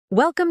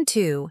Welcome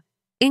to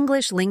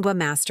English Lingua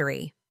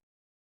Mastery.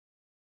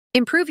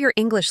 Improve your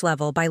English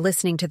level by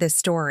listening to this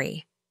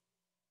story.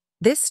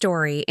 This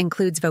story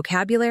includes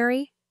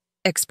vocabulary,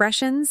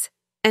 expressions,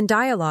 and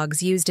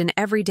dialogues used in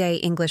everyday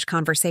English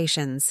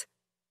conversations.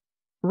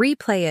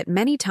 Replay it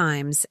many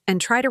times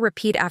and try to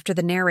repeat after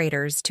the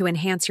narrators to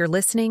enhance your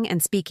listening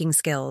and speaking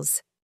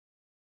skills.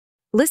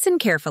 Listen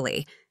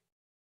carefully.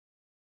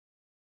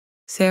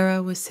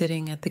 Sarah was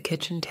sitting at the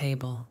kitchen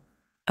table,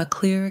 a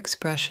clear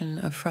expression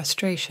of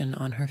frustration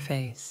on her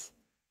face.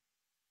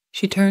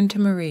 She turned to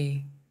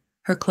Marie,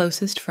 her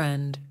closest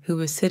friend, who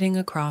was sitting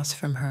across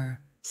from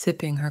her,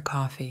 sipping her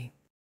coffee.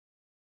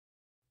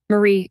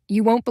 Marie,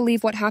 you won't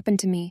believe what happened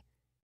to me.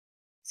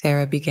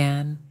 Sarah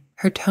began,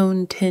 her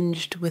tone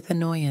tinged with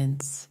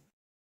annoyance.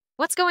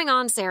 What's going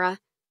on, Sarah?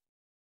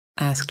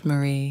 Asked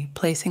Marie,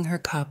 placing her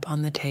cup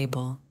on the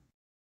table.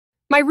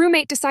 My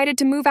roommate decided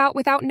to move out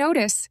without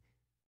notice.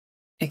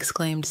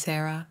 Exclaimed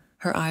Sarah,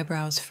 her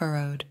eyebrows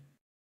furrowed.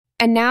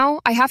 And now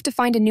I have to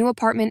find a new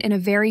apartment in a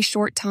very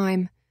short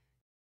time.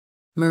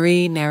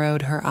 Marie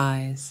narrowed her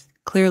eyes,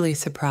 clearly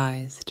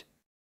surprised.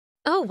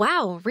 Oh,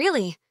 wow,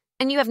 really?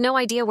 And you have no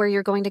idea where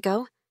you're going to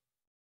go?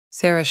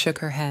 Sarah shook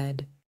her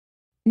head.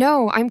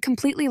 No, I'm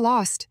completely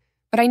lost,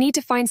 but I need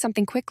to find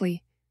something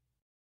quickly.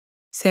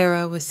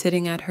 Sarah was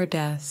sitting at her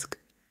desk,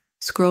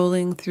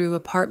 scrolling through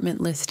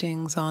apartment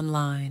listings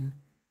online,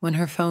 when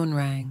her phone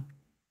rang.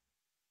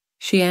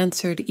 She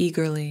answered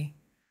eagerly,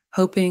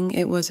 hoping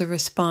it was a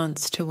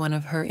response to one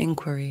of her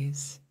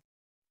inquiries.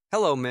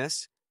 Hello,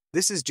 miss.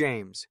 This is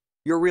James,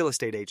 your real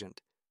estate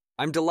agent.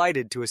 I'm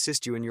delighted to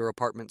assist you in your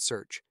apartment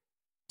search.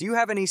 Do you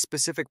have any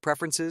specific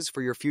preferences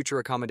for your future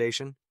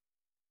accommodation?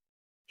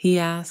 He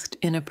asked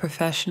in a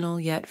professional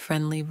yet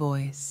friendly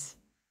voice.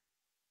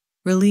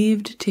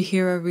 Relieved to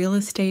hear a real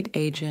estate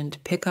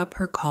agent pick up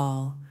her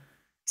call,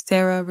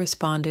 Sarah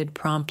responded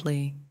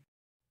promptly.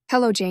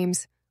 Hello,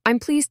 James. I'm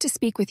pleased to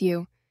speak with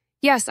you.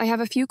 Yes, I have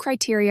a few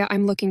criteria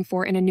I'm looking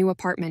for in a new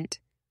apartment.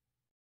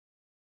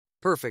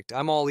 Perfect,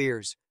 I'm all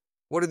ears.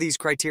 What are these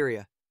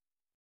criteria?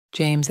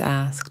 James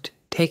asked,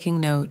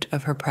 taking note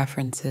of her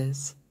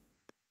preferences.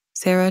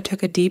 Sarah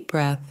took a deep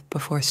breath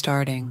before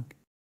starting.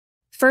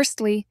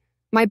 Firstly,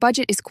 my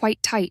budget is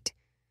quite tight,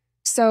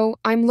 so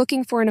I'm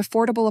looking for an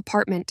affordable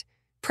apartment,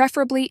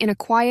 preferably in a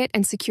quiet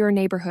and secure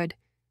neighborhood.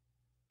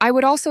 I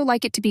would also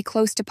like it to be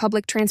close to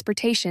public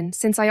transportation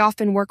since I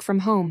often work from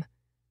home.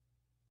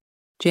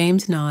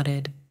 James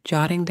nodded,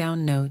 jotting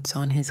down notes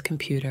on his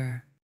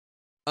computer.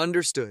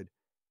 Understood.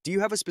 Do you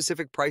have a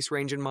specific price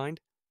range in mind?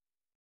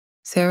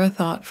 Sarah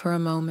thought for a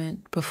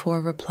moment before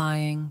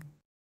replying.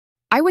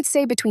 I would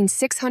say between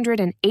 600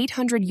 and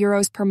 800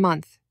 euros per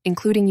month,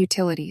 including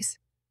utilities.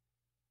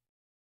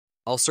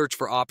 I'll search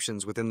for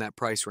options within that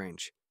price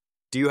range.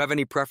 Do you have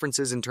any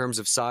preferences in terms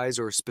of size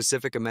or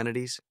specific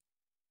amenities?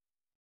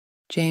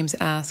 James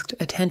asked,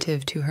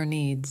 attentive to her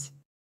needs.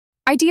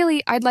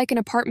 Ideally, I'd like an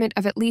apartment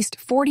of at least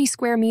 40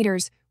 square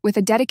meters with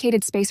a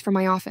dedicated space for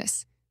my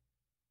office.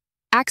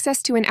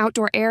 Access to an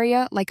outdoor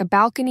area like a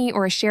balcony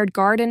or a shared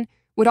garden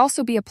would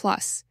also be a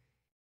plus,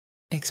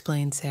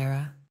 explained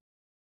Sarah.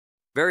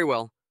 Very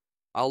well.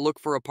 I'll look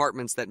for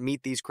apartments that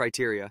meet these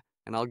criteria,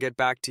 and I'll get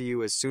back to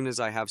you as soon as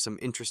I have some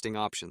interesting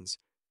options,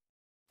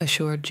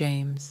 assured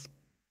James.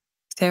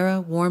 Sarah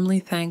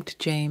warmly thanked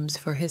James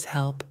for his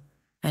help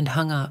and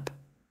hung up,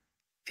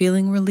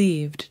 feeling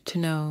relieved to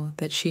know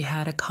that she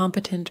had a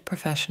competent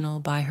professional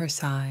by her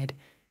side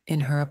in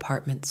her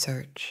apartment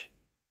search.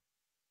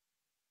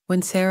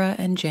 When Sarah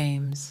and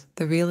James,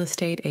 the real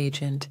estate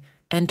agent,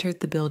 entered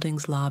the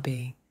building's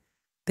lobby,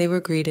 they were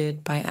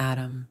greeted by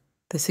Adam,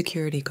 the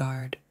security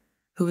guard,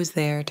 who was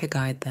there to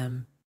guide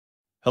them.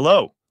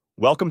 Hello,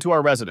 welcome to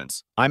our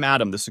residence. I'm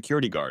Adam, the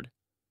security guard.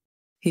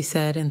 He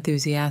said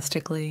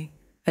enthusiastically,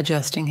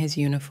 adjusting his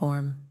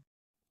uniform.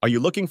 Are you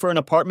looking for an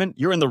apartment?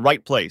 You're in the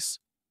right place.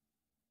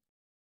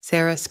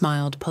 Sarah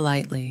smiled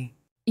politely.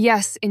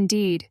 Yes,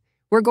 indeed.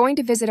 We're going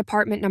to visit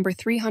apartment number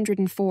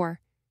 304.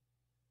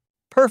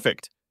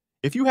 Perfect.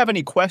 If you have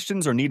any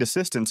questions or need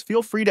assistance,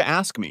 feel free to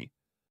ask me.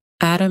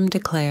 Adam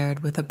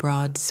declared with a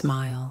broad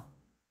smile.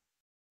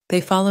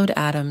 They followed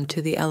Adam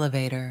to the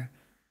elevator,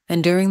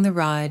 and during the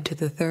ride to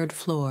the third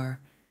floor,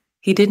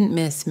 he didn't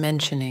miss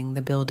mentioning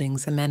the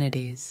building's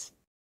amenities.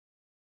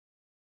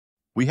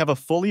 We have a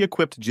fully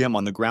equipped gym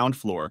on the ground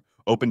floor,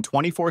 open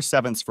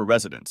 24/7 for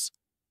residents,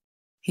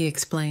 he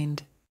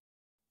explained.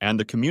 And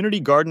the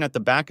community garden at the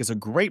back is a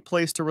great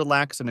place to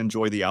relax and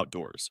enjoy the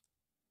outdoors.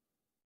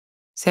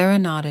 Sarah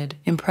nodded,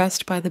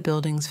 impressed by the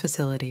building's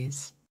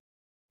facilities.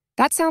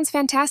 That sounds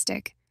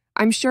fantastic.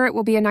 I'm sure it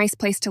will be a nice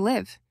place to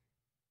live.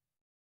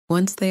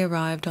 Once they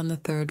arrived on the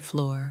third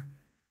floor,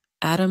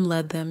 Adam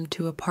led them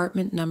to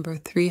apartment number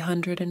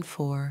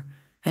 304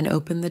 and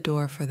opened the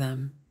door for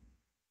them.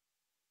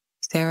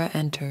 Sarah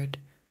entered,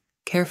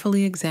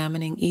 carefully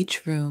examining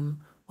each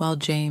room while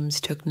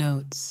James took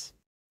notes.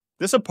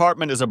 This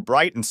apartment is a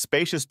bright and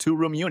spacious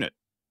two-room unit,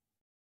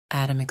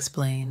 Adam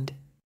explained.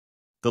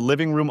 The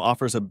living room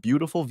offers a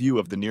beautiful view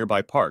of the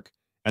nearby park,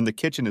 and the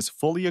kitchen is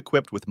fully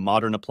equipped with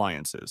modern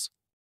appliances.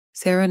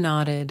 Sarah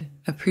nodded,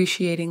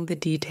 appreciating the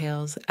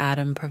details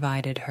Adam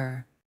provided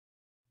her.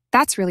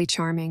 That's really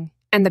charming.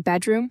 And the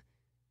bedroom?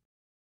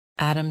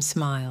 Adam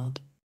smiled.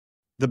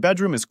 The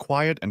bedroom is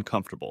quiet and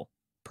comfortable,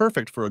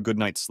 perfect for a good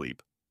night's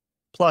sleep.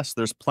 Plus,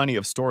 there's plenty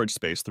of storage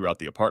space throughout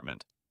the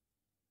apartment.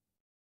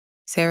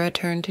 Sarah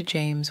turned to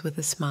James with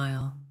a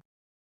smile.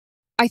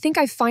 I think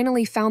I've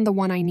finally found the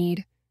one I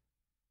need.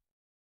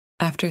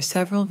 After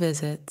several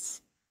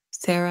visits,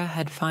 Sarah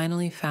had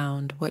finally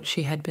found what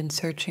she had been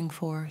searching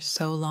for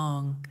so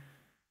long,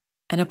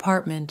 an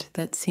apartment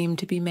that seemed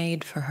to be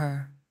made for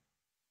her.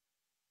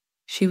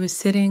 She was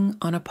sitting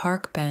on a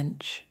park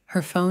bench,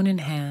 her phone in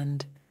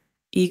hand,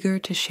 eager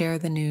to share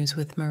the news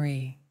with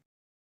Marie.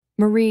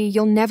 Marie,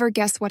 you'll never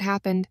guess what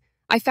happened.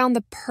 I found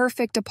the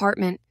perfect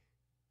apartment.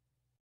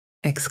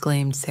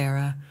 Exclaimed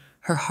Sarah,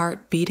 her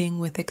heart beating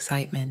with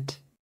excitement.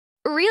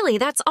 Really,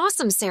 that's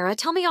awesome, Sarah.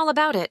 Tell me all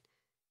about it.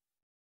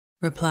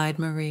 Replied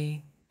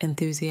Marie,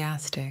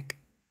 enthusiastic.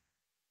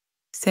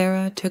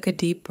 Sarah took a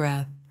deep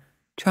breath,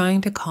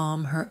 trying to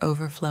calm her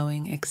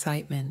overflowing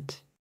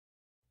excitement.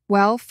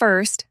 Well,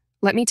 first,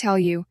 let me tell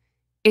you,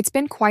 it's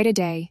been quite a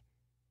day.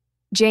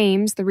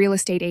 James, the real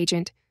estate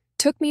agent,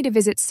 took me to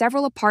visit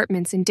several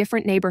apartments in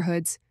different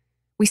neighborhoods.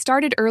 We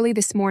started early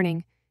this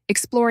morning,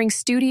 exploring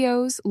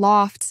studios,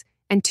 lofts,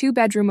 and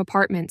two-bedroom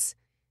apartments.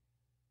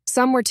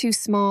 Some were too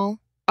small,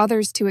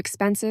 others too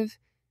expensive,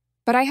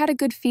 but I had a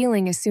good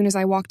feeling as soon as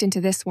I walked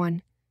into this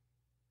one.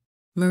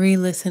 Marie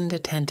listened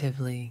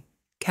attentively,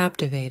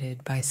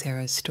 captivated by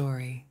Sarah's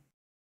story.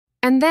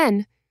 And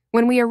then,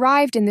 when we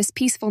arrived in this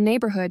peaceful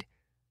neighborhood,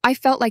 I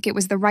felt like it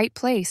was the right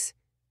place.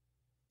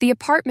 The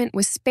apartment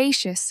was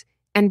spacious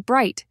and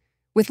bright,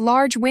 with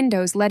large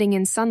windows letting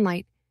in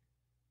sunlight.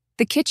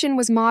 The kitchen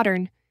was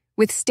modern,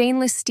 with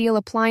stainless steel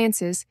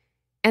appliances,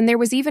 and there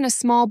was even a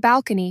small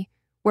balcony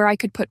where I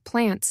could put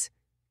plants.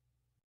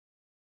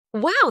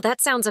 Wow,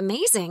 that sounds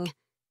amazing.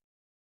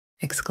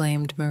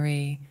 Exclaimed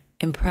Marie,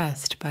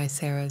 impressed by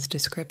Sarah's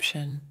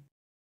description.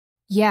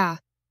 Yeah,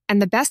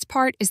 and the best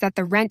part is that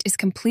the rent is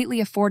completely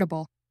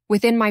affordable,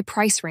 within my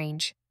price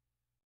range.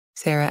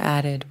 Sarah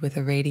added with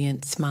a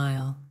radiant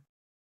smile.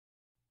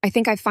 I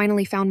think I've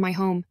finally found my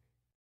home.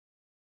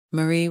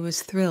 Marie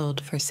was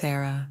thrilled for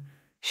Sarah,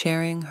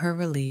 sharing her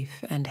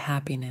relief and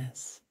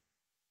happiness.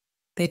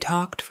 They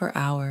talked for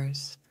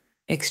hours,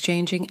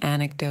 exchanging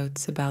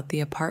anecdotes about the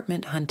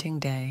apartment hunting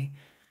day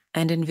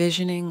and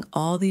envisioning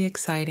all the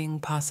exciting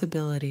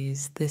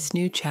possibilities this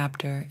new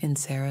chapter in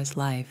Sarah's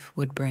life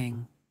would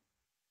bring.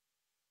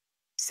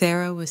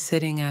 Sarah was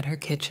sitting at her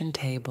kitchen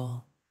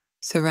table,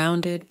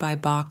 surrounded by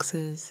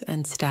boxes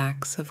and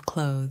stacks of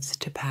clothes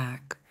to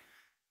pack,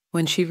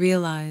 when she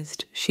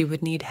realized she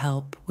would need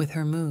help with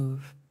her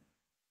move.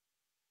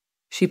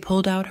 She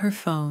pulled out her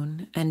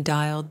phone and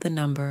dialed the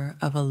number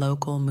of a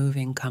local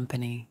moving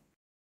company.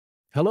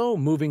 Hello,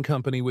 moving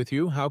company with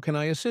you. How can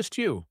I assist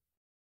you?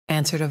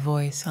 Answered a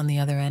voice on the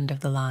other end of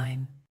the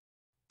line.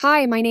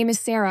 Hi, my name is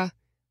Sarah.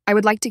 I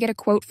would like to get a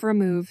quote for a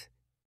move.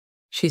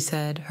 She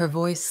said, her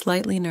voice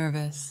slightly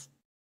nervous.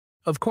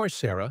 Of course,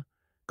 Sarah.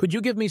 Could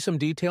you give me some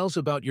details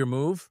about your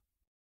move?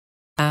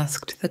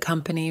 Asked the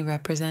company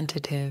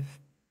representative.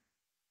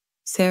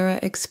 Sarah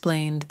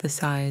explained the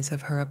size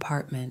of her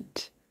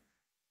apartment,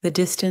 the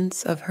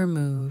distance of her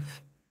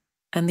move,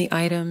 and the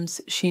items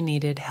she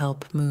needed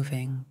help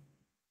moving.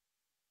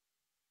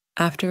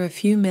 After a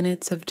few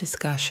minutes of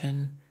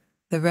discussion,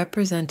 the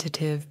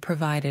representative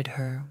provided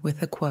her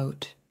with a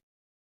quote.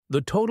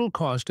 The total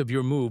cost of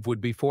your move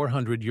would be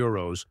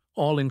 €400,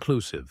 all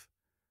inclusive.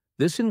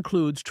 This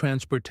includes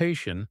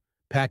transportation,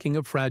 packing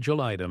of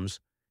fragile items,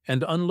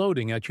 and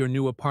unloading at your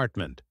new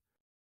apartment.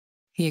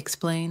 He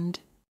explained.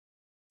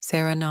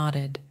 Sarah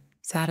nodded,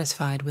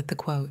 satisfied with the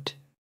quote.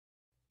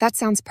 That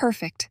sounds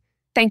perfect.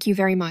 Thank you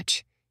very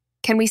much.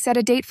 Can we set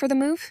a date for the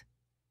move?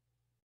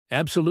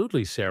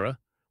 Absolutely, Sarah.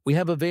 We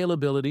have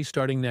availability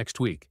starting next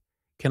week.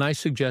 Can I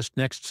suggest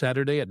next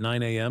Saturday at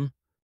 9 a.m.?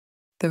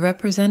 The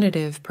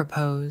representative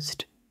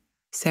proposed.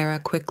 Sarah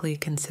quickly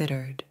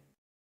considered.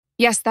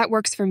 Yes, that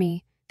works for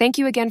me. Thank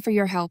you again for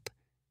your help.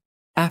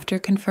 After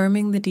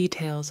confirming the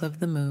details of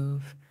the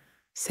move,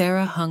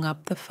 Sarah hung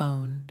up the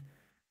phone,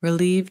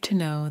 relieved to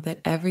know that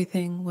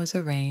everything was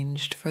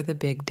arranged for the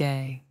big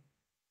day.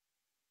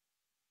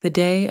 The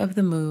day of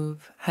the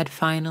move had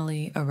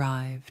finally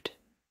arrived.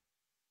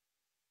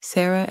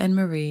 Sarah and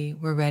Marie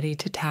were ready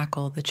to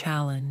tackle the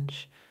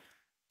challenge,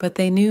 but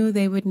they knew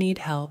they would need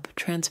help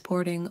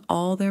transporting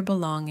all their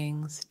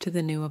belongings to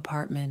the new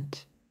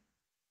apartment.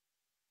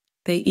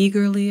 They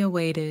eagerly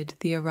awaited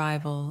the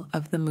arrival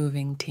of the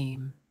moving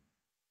team.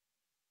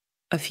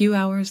 A few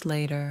hours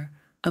later,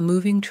 a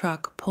moving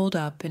truck pulled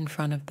up in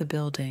front of the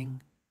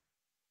building.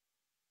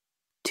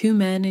 Two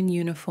men in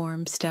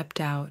uniform stepped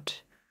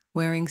out,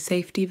 wearing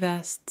safety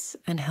vests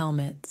and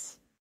helmets.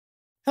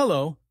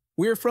 Hello,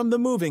 we're from the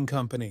moving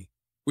company.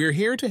 We're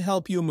here to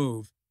help you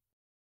move,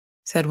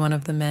 said one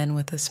of the men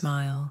with a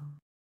smile.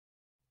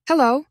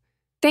 Hello.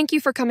 Thank you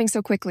for coming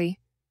so quickly,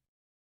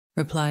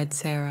 replied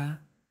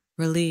Sarah,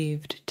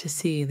 relieved to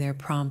see their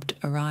prompt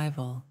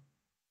arrival.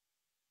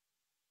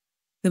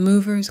 The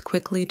movers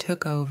quickly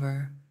took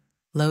over,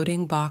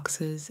 loading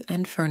boxes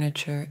and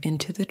furniture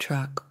into the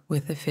truck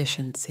with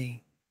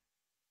efficiency.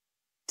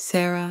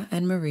 Sarah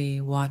and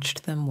Marie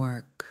watched them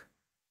work,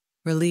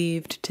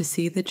 relieved to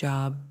see the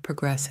job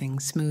progressing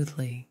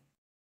smoothly.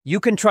 You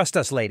can trust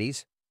us,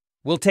 ladies.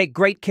 We'll take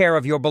great care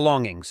of your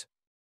belongings,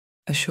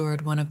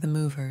 assured one of the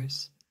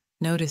movers,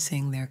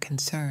 noticing their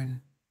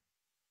concern.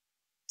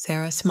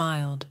 Sarah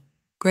smiled,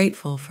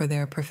 grateful for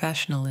their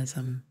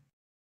professionalism.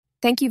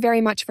 Thank you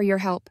very much for your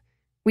help.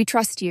 We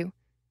trust you.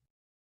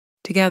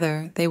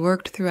 Together, they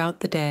worked throughout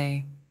the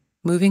day,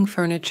 moving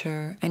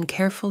furniture and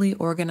carefully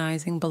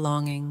organizing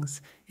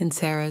belongings in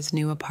Sarah's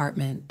new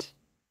apartment.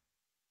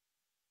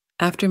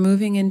 After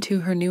moving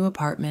into her new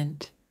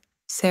apartment,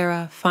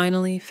 Sarah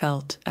finally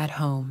felt at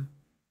home.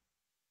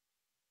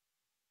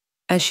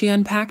 As she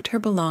unpacked her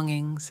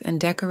belongings and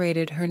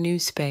decorated her new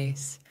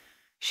space,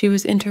 she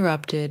was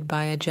interrupted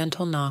by a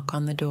gentle knock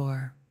on the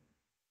door.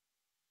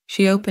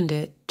 She opened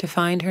it to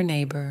find her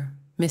neighbor,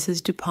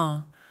 Mrs.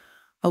 Dupont,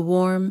 a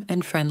warm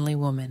and friendly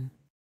woman.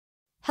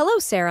 Hello,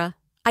 Sarah.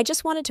 I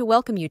just wanted to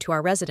welcome you to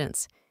our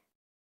residence,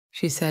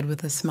 she said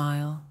with a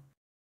smile.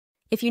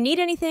 If you need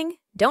anything,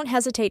 don't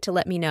hesitate to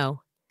let me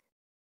know.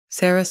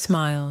 Sarah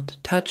smiled,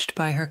 touched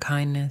by her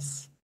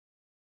kindness.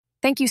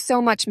 Thank you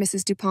so much,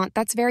 Mrs. Dupont.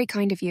 That's very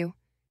kind of you.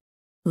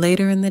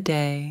 Later in the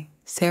day,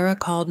 Sarah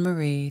called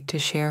Marie to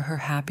share her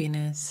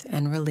happiness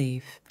and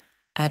relief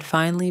at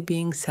finally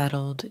being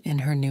settled in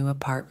her new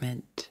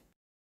apartment.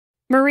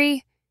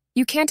 Marie,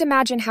 you can't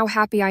imagine how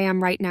happy I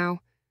am right now.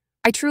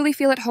 I truly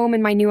feel at home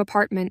in my new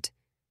apartment,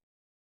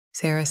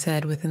 Sarah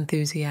said with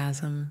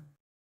enthusiasm.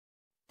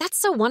 That's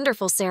so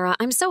wonderful, Sarah.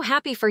 I'm so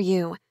happy for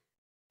you.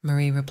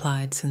 Marie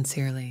replied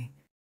sincerely.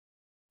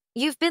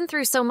 You've been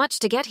through so much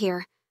to get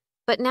here,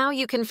 but now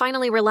you can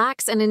finally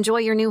relax and enjoy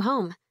your new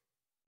home.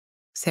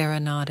 Sarah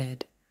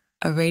nodded,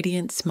 a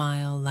radiant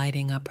smile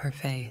lighting up her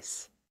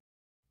face.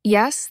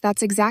 Yes,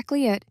 that's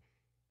exactly it.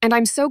 And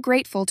I'm so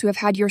grateful to have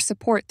had your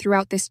support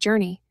throughout this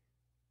journey.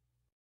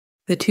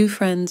 The two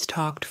friends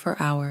talked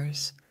for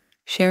hours,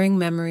 sharing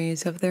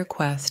memories of their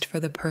quest for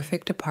the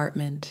perfect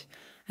apartment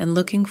and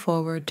looking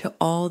forward to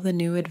all the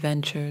new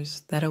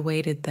adventures that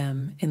awaited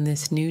them in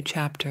this new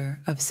chapter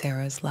of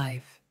Sarah's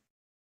life.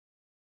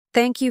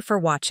 Thank you for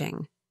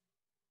watching.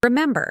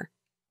 Remember,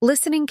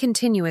 listening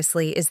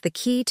continuously is the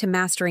key to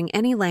mastering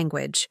any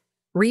language.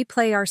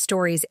 Replay our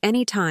stories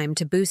anytime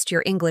to boost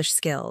your English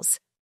skills.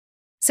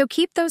 So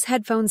keep those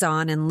headphones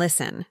on and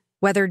listen.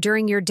 Whether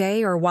during your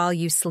day or while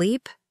you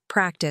sleep,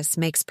 practice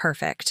makes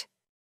perfect.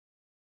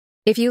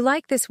 If you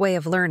like this way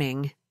of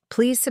learning,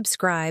 please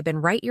subscribe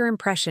and write your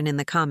impression in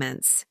the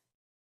comments.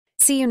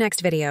 See you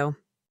next video.